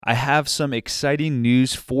I have some exciting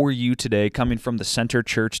news for you today coming from the Center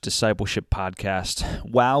Church Discipleship Podcast.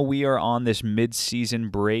 While we are on this mid-season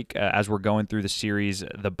break, as we're going through the series,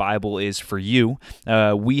 The Bible is for You,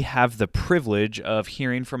 we have the privilege of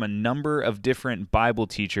hearing from a number of different Bible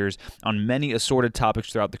teachers on many assorted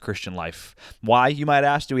topics throughout the Christian life. Why, you might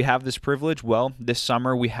ask, do we have this privilege? Well, this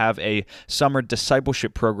summer we have a summer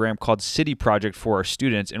discipleship program called City Project for our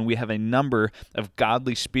students, and we have a number of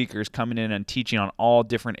godly speakers coming in and teaching on all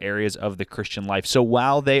different areas of the Christian life. So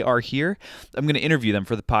while they are here, I'm going to interview them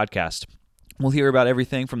for the podcast. We'll hear about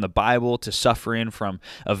everything from the Bible to suffering, from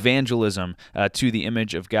evangelism to the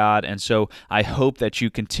image of God. And so I hope that you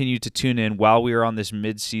continue to tune in while we are on this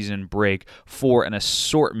mid-season break for an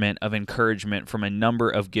assortment of encouragement from a number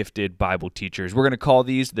of gifted Bible teachers. We're going to call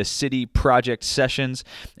these the City Project Sessions,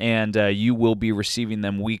 and you will be receiving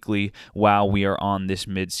them weekly while we are on this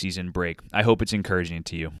mid-season break. I hope it's encouraging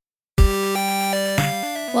to you.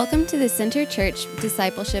 Welcome to the Center Church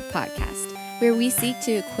Discipleship Podcast, where we seek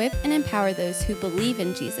to equip and empower those who believe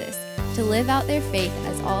in Jesus to live out their faith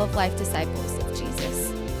as all-of-life disciples of Jesus.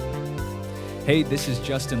 Hey, this is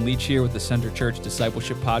Justin Leach here with the Center Church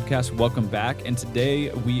Discipleship Podcast. Welcome back, and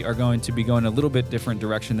today we are going to be going a little bit different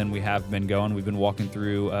direction than we have been going. We've been walking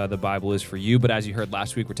through The Bible is for You, but as you heard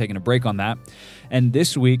last week, we're taking a break on that. And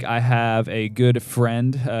this week, I have a good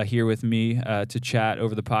friend here with me to chat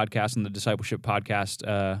over the podcast on the Discipleship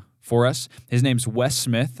Podcast for us. His name's Wes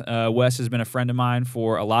Smith. Wes has been a friend of mine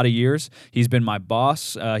for a lot of years. He's been my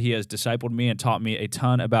boss. He has discipled me and taught me a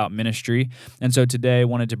ton about ministry. And so today I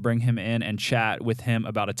wanted to bring him in and chat with him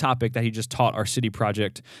about a topic that he just taught our City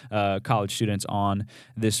Project college students on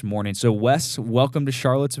this morning. So Wes, welcome to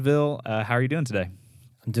Charlottesville. How are you doing today?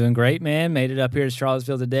 I'm doing great, man. Made it up here to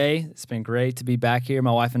Charlottesville today. It's been great to be back here.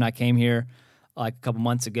 My wife and I came here like a couple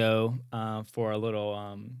months ago for a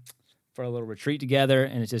little retreat together,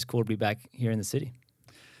 and it's just cool to be back here in the city.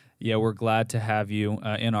 Yeah, we're glad to have you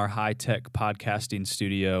in our high-tech podcasting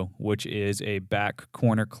studio, which is a back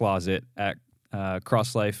corner closet at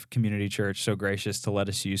Cross Life Community Church. So gracious to let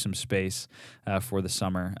us use some space for the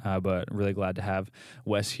summer, but really glad to have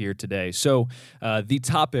Wes here today. So the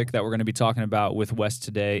topic that we're going to be talking about with Wes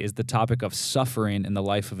today is the topic of suffering in the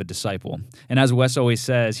life of a disciple. And as Wes always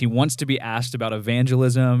says, he wants to be asked about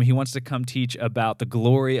evangelism. He wants to come teach about the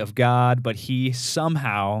glory of God, but he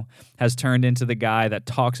somehow has turned into the guy that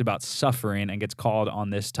talks about suffering and gets called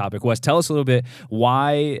on this topic. Wes, tell us a little bit,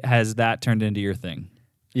 why has that turned into your thing?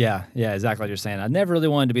 Yeah, exactly what you're saying. I never really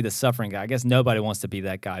wanted to be the suffering guy. I guess nobody wants to be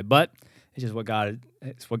that guy, but it's just what God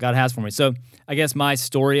has for me. So I guess my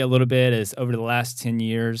story a little bit is over the last 10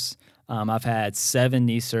 years, I've had 7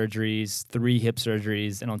 knee surgeries, 3 hip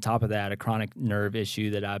surgeries, and on top of that, a chronic nerve issue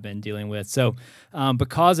that I've been dealing with. So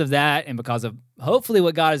because of that and because of hopefully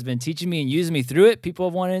what God has been teaching me and using me through it, people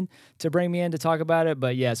have wanted to bring me in to talk about it.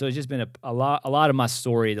 But yeah, so it's just been a lot of my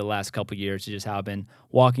story the last couple of years, is just how I've been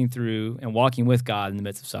walking through and walking with God in the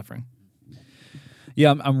midst of suffering.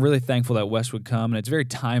 Yeah, I'm really thankful that Wes would come, and it's very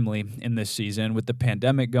timely in this season with the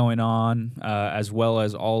pandemic going on, as well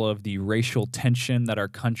as all of the racial tension that our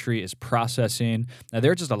country is processing. There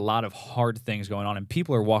are just a lot of hard things going on, and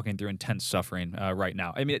people are walking through intense suffering right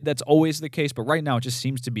now. I mean, that's always the case, but right now it just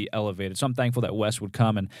seems to be elevated. So I'm thankful that Wes would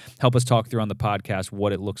come and help us talk through on the podcast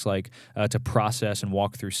what it looks like to process and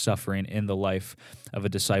walk through suffering in the life of a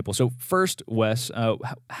disciple. So first, Wes,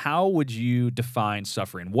 how would you define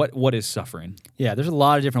suffering? What is suffering? Yeah, there's a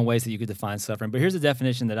lot of different ways that you could define suffering, but here's the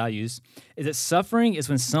definition that I use, is that suffering is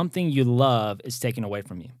when something you love is taken away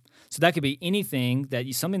from you. So that could be anything that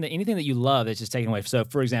you love that's just taken away. So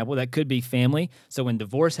for example, that could be family. So when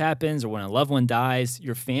divorce happens or when a loved one dies,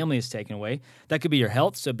 your family is taken away. That could be your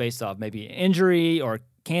health. So based off maybe injury or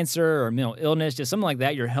cancer or mental illness, just something like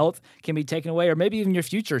that, your health can be taken away, or maybe even your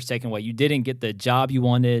future is taken away. You didn't get the job you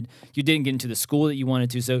wanted. You didn't get into the school that you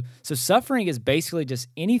wanted to. So suffering is basically just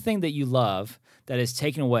anything that you love that is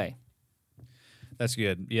taken away. That's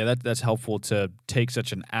good. Yeah, that's helpful to take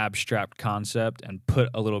such an abstract concept and put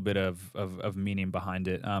a little bit of meaning behind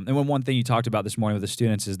it. And one thing you talked about this morning with the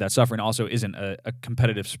students is that suffering also isn't a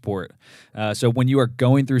competitive sport. So when you are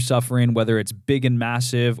going through suffering, whether it's big and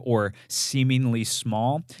massive or seemingly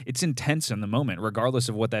small, it's intense in the moment, regardless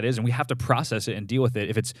of what that is. And we have to process it and deal with it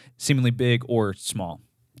if it's seemingly big or small.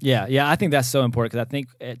 Yeah, I think that's so important, because I think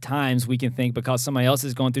at times we can think because somebody else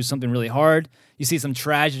is going through something really hard, you see some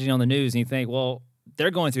tragedy on the news and you think, well, they're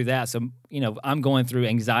going through that, so I'm going through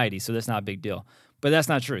anxiety, so that's not a big deal. But that's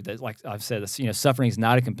not true. Like I've said, suffering is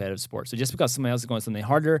not a competitive sport. So just because somebody else is going something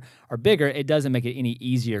harder or bigger, it doesn't make it any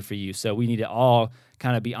easier for you. So we need to all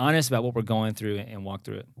kind of be honest about what we're going through and walk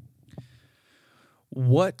through it.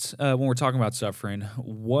 When we're talking about suffering,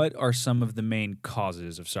 what are some of the main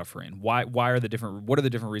causes of suffering? What are the different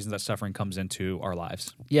reasons that suffering comes into our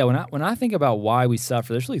lives? Yeah, when I think about why we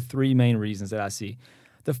suffer, there's really three main reasons that I see.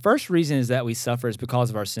 The first reason is that we suffer is because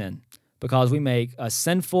of our sin, because we make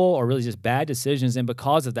sinful or really just bad decisions, and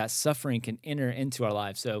because of that, suffering can enter into our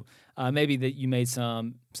life. So maybe that you made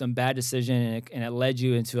some bad decision and it led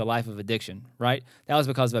you into a life of addiction, right? That was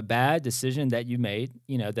because of a bad decision that you made,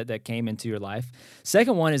 that came into your life.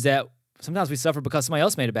 Second one is that sometimes we suffer because somebody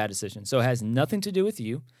else made a bad decision. So it has nothing to do with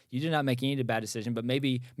you. You did not make any bad decision, but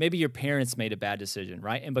maybe your parents made a bad decision,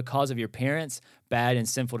 right? And because of your parents' bad and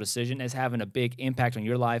sinful decision, it's having a big impact on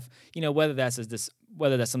your life.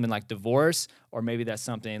 Whether that's something like divorce, or maybe that's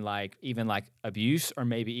something like even like abuse, or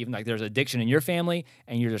maybe even like there's addiction in your family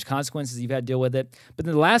and there's consequences you've had to deal with it. But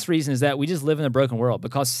then the last reason is that we just live in a broken world.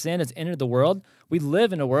 Because sin has entered the world, we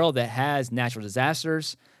live in a world that has natural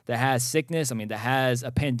disasters, that has sickness, that has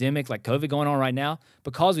a pandemic like COVID going on right now.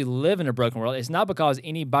 Because we live in a broken world, it's not because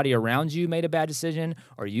anybody around you made a bad decision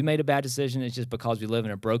or you made a bad decision. It's just because we live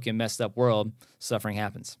in a broken, messed up world, suffering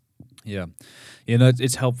happens. Yeah.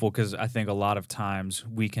 It's helpful because I think a lot of times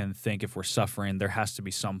we can think if we're suffering, there has to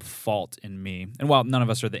be some fault in me. And while none of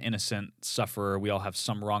us are the innocent sufferer, we all have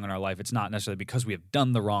some wrong in our life. It's not necessarily because we have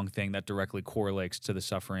done the wrong thing that directly correlates to the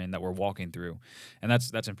suffering that we're walking through. And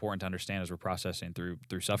that's important to understand as we're processing through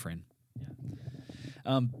suffering.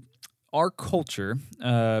 Yeah. Our culture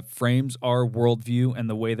frames our worldview and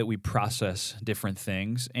the way that we process different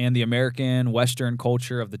things. And the American Western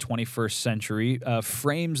culture of the 21st century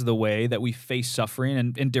frames the way that we face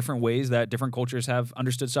suffering in different ways that different cultures have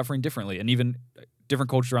understood suffering differently. And even different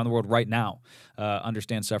cultures around the world right now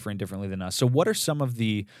understand suffering differently than us. So what are some of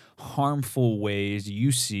the harmful ways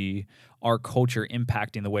you see our culture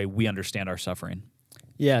impacting the way we understand our suffering?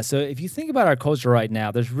 Yeah, so if you think about our culture right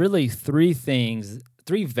now, there's really three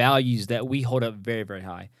values that we hold up very, very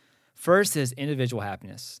high. First is individual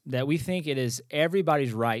happiness, that we think it is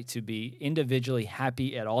everybody's right to be individually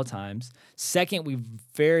happy at all times. Second, we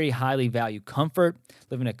very highly value comfort,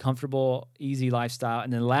 living a comfortable, easy lifestyle.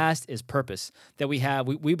 And then last is purpose, that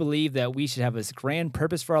we believe that we should have this grand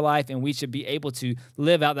purpose for our life and we should be able to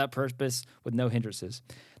live out that purpose with no hindrances.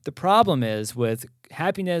 The problem is with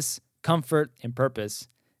happiness, comfort, and purpose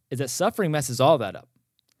is that suffering messes all that up.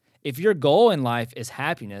 If your goal in life is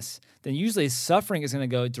happiness, then usually suffering is going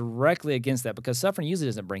to go directly against that, because suffering usually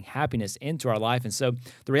doesn't bring happiness into our life. And so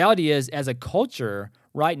the reality is, as a culture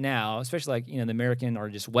right now, especially like the American or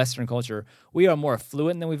just Western culture, we are more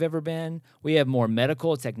affluent than we've ever been. We have more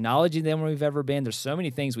medical technology than we've ever been. There's so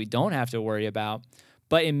many things we don't have to worry about.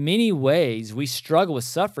 But in many ways, we struggle with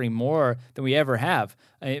suffering more than we ever have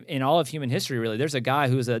in all of human history, really. There's a guy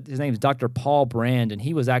his name is Dr. Paul Brand, and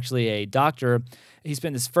he was actually a doctor. He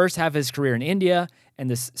spent this first half of his career in India and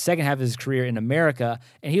the second half of his career in America.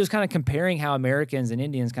 And he was kind of comparing how Americans and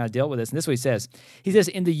Indians kind of dealt with this. And this is what he says. He says,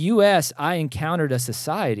 in the U.S., I encountered a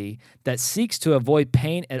society that seeks to avoid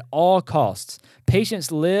pain at all costs.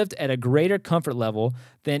 Patients lived at a greater comfort level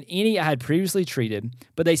than any I had previously treated,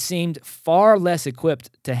 but they seemed far less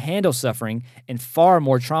equipped to handle suffering and far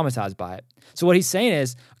more traumatized by it. So what he's saying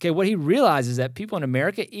is, what he realizes is that people in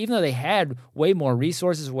America, even though they had way more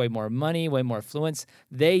resources, way more money, way more affluence,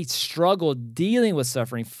 they struggled dealing with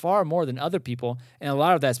suffering far more than other people. And a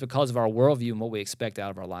lot of that's because of our worldview and what we expect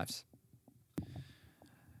out of our lives.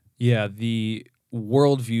 Yeah, the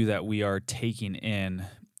worldview that we are taking in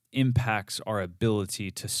impacts our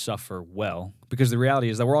ability to suffer well, because the reality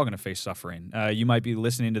is that we're all going to face suffering. You might be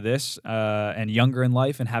listening to this and younger in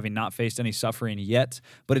life and having not faced any suffering yet,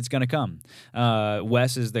 but it's going to come.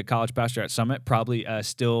 Wes is the college pastor at Summit, probably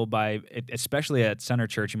still especially at Center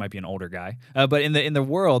Church, you might be an older guy. But in the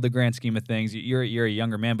world, the grand scheme of things, you're a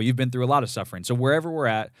younger man, but you've been through a lot of suffering. So wherever we're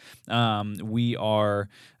at, we are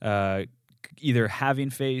either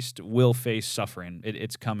having faced, will face suffering.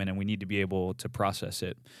 It's coming, and we need to be able to process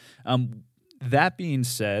it. That being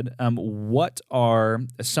said, what are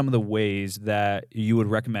some of the ways that you would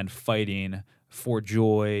recommend fighting for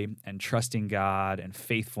joy and trusting God and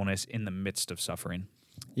faithfulness in the midst of suffering?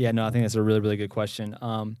 Yeah, no, I think that's a really, really good question.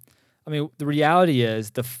 The reality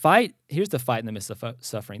is here's the fight in the midst of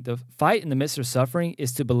suffering. The fight in the midst of suffering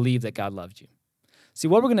is to believe that God loved you. See,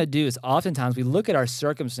 what we're going to do is oftentimes we look at our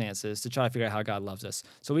circumstances to try to figure out how God loves us.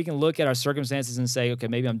 So we can look at our circumstances and say, okay,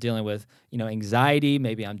 maybe I'm dealing with, anxiety,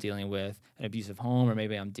 maybe I'm dealing with an abusive home, or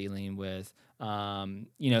maybe I'm dealing with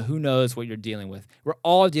Who knows what you're dealing with? We're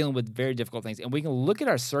all dealing with very difficult things, and we can look at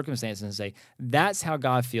our circumstances and say, that's how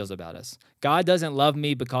God feels about us. God doesn't love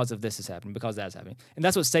me because of this is happening, because that's happening. And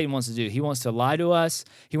that's what Satan wants to do. He wants to lie to us.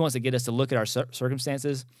 He wants to get us to look at our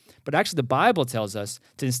circumstances. But actually, the Bible tells us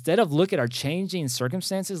to, instead of look at our changing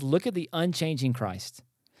circumstances, look at the unchanging Christ.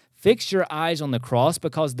 Fix your eyes on the cross,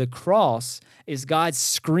 because the cross is God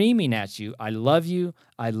screaming at you, I love you,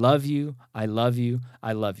 I love you, I love you,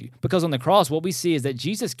 I love you. Because on the cross, what we see is that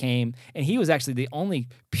Jesus came, and he was actually the only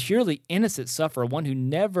purely innocent sufferer, one who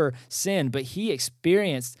never sinned, but he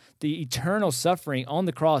experienced the eternal suffering on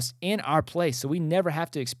the cross in our place, so we never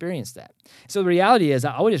have to experience that. So the reality is,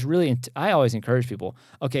 I always encourage people,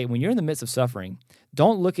 okay, when you're in the midst of suffering,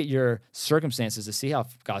 don't look at your circumstances to see how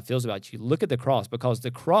God feels about you. Look at the cross, because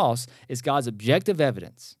the cross is God's objective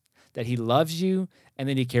evidence that he loves you and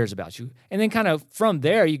that he cares about you. And then kind of from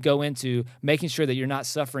there, you go into making sure that you're not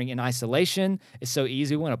suffering in isolation. It's so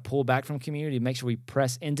easy. We want to pull back from community, make sure we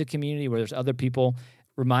press into community where there's other people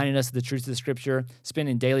reminding us of the truth of the Scripture,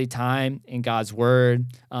 spending daily time in God's Word,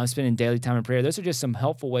 spending daily time in prayer. Those are just some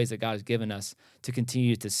helpful ways that God has given us to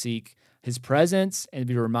continue to seek his presence and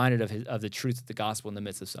be reminded of the truth of the gospel in the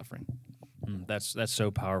midst of suffering. That's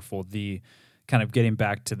so powerful. The kind of getting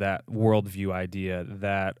back to that worldview idea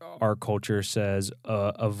that our culture says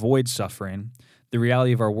avoid suffering. The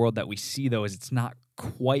reality of our world that we see, though, is it's not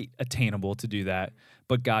quite attainable to do that,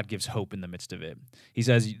 but God gives hope in the midst of it. He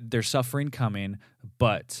says there's suffering coming,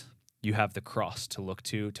 but you have the cross to look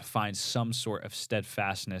to find some sort of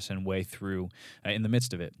steadfastness and way through in the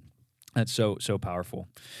midst of it. That's so powerful.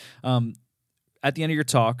 At the end of your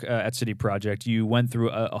talk at City Project, you went through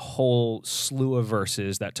a whole slew of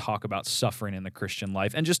verses that talk about suffering in the Christian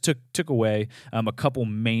life, and just took away a couple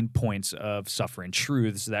main points of suffering,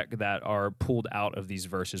 truths that are pulled out of these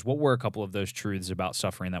verses. What were a couple of those truths about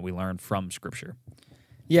suffering that we learned from Scripture?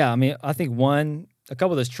 Yeah, I mean, I think a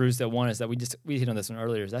couple of those truths one is that we hit on this one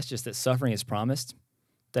earlier. That's just that suffering is promised.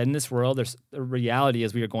 That in this world, the reality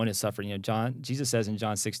is we are going to suffer. Jesus says in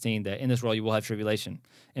John 16 that in this world you will have tribulation.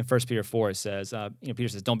 In 1 Peter 4, it says, Peter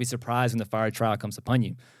says, don't be surprised when the fiery trial comes upon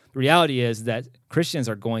you. The reality is that Christians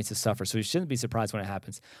are going to suffer, so we shouldn't be surprised when it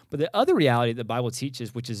happens. But the other reality that the Bible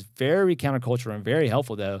teaches, which is very countercultural and very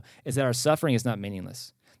helpful, though, is that our suffering is not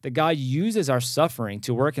meaningless. That God uses our suffering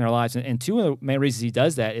to work in our lives. And two of the main reasons he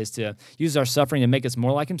does that is to use our suffering to make us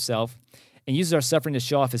more like himself, and uses our suffering to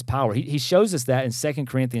show off his power. He shows us that in 2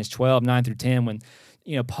 Corinthians 12, 9 through 10, when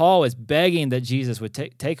Paul is begging that Jesus would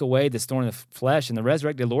take away this thorn in the flesh, and the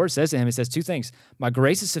resurrected Lord says to him, he says two things: my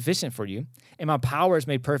grace is sufficient for you, and my power is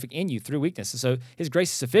made perfect in you through weakness. And so his grace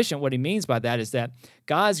is sufficient. What he means by that is that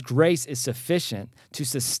God's grace is sufficient to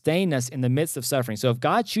sustain us in the midst of suffering. So if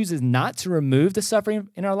God chooses not to remove the suffering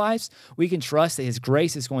in our lives, we can trust that his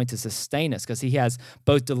grace is going to sustain us, because he has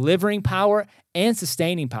both delivering power and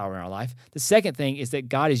sustaining power in our life. The second thing is that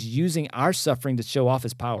God is using our suffering to show off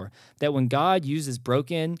his power. That when God uses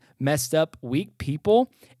broken, messed up, weak people,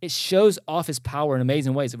 it shows off his power in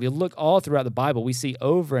amazing ways. If we look all throughout the Bible, we see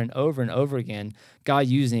over and over and over again God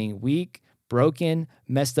using weak, broken,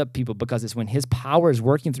 messed up people, because it's when his power is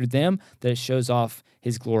working through them that it shows off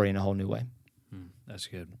his glory in a whole new way. That's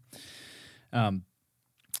good.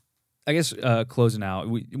 I guess closing out,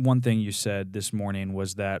 one thing you said this morning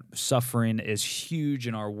was that suffering is huge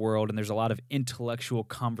in our world, and there's a lot of intellectual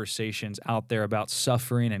conversations out there about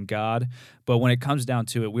suffering and God. But when it comes down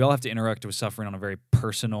to it, we all have to interact with suffering on a very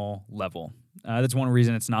personal level. That's one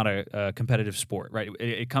reason it's not a competitive sport, right?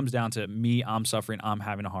 It comes down to me, I'm suffering, I'm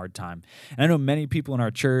having a hard time. And I know many people in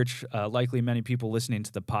our church, likely many people listening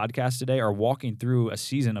to the podcast today, are walking through a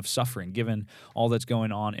season of suffering, given all that's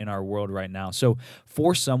going on in our world right now. So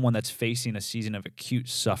for someone that's facing a season of acute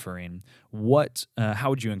suffering, how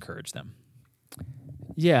would you encourage them?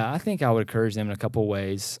 Yeah, I think I would encourage them in a couple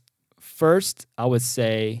ways. First, I would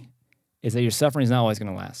say is that your suffering is not always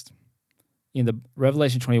going to last. The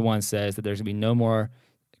Revelation 21 says that there's going to be no more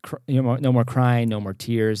crying, no more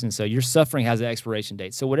tears, and so your suffering has an expiration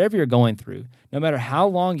date. So whatever you're going through, no matter how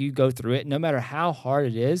long you go through it, no matter how hard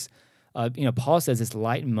it is, Paul says it's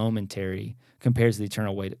light and momentary compared to the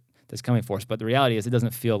eternal weight that's coming for us. But the reality is it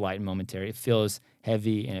doesn't feel light and momentary. It feels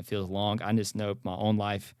heavy and it feels long. I just know my own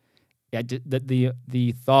life,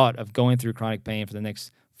 the thought of going through chronic pain for the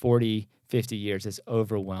next 40, 50 years is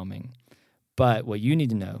overwhelming. But what you need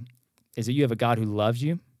to know is that you have a God who loves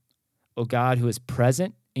you, a God who is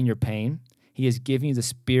present in your pain. He has given you the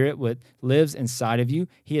Spirit, what lives inside of you.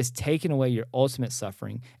 He has taken away your ultimate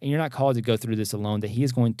suffering, and you're not called to go through this alone, that he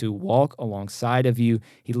is going to walk alongside of you.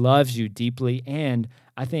 He loves you deeply, and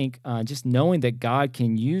I think just knowing that God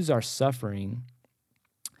can use our suffering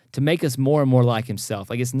to make us more and more like himself.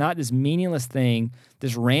 Like, it's not this meaningless thing,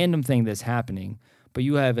 this random thing that's happening, but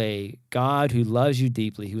you have a God who loves you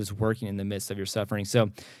deeply, who is working in the midst of your suffering.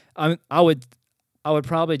 So I would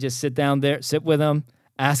probably just sit with them,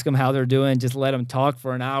 ask them how they're doing, just let them talk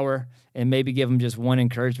for an hour, and maybe give them just one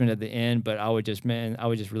encouragement at the end. But I would just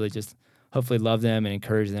really just hopefully love them and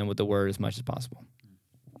encourage them with the word as much as possible.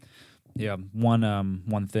 Yeah,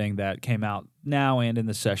 one thing that came out now and in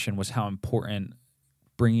the session was how important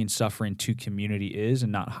bringing suffering to community is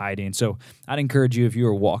and not hiding. So I'd encourage you, if you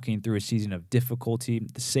are walking through a season of difficulty,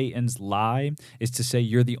 Satan's lie is to say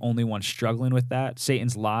you're the only one struggling with that.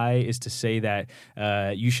 Satan's lie is to say that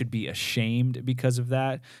you should be ashamed because of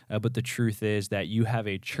that. But the truth is that you have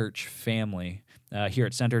a church family here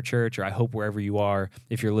at Center Church, or I hope wherever you are,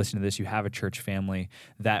 if you're listening to this, you have a church family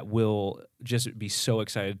that will just be so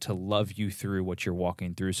excited to love you through what you're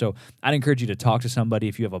walking through. So I'd encourage you to talk to somebody.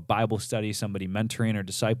 If you have a Bible study, somebody mentoring or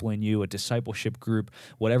discipling you, a discipleship group,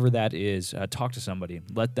 whatever that is, talk to somebody.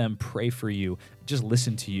 Let them pray for you. Just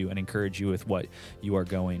listen to you and encourage you with what you are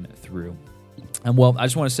going through. And well, I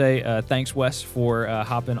just want to say thanks, Wes, for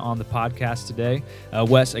hopping on the podcast today.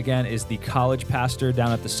 Wes, again, is the college pastor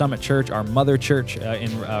down at the Summit Church, our mother church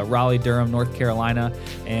in Raleigh-Durham, North Carolina.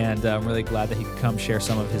 And I'm really glad that he could come share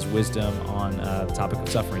some of his wisdom on the topic of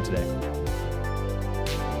suffering today.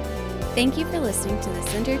 Thank you for listening to the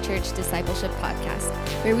Center Church Discipleship Podcast,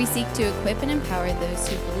 where we seek to equip and empower those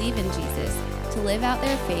who believe in Jesus to live out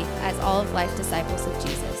their faith as all of life disciples of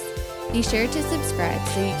Jesus. Be sure to subscribe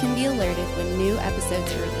so you can be alerted when new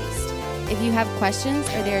episodes are released. If you have questions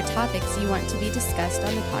or there are topics you want to be discussed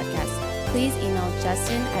on the podcast, please email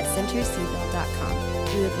justin@centerseaville.com.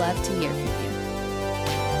 We would love to hear from you.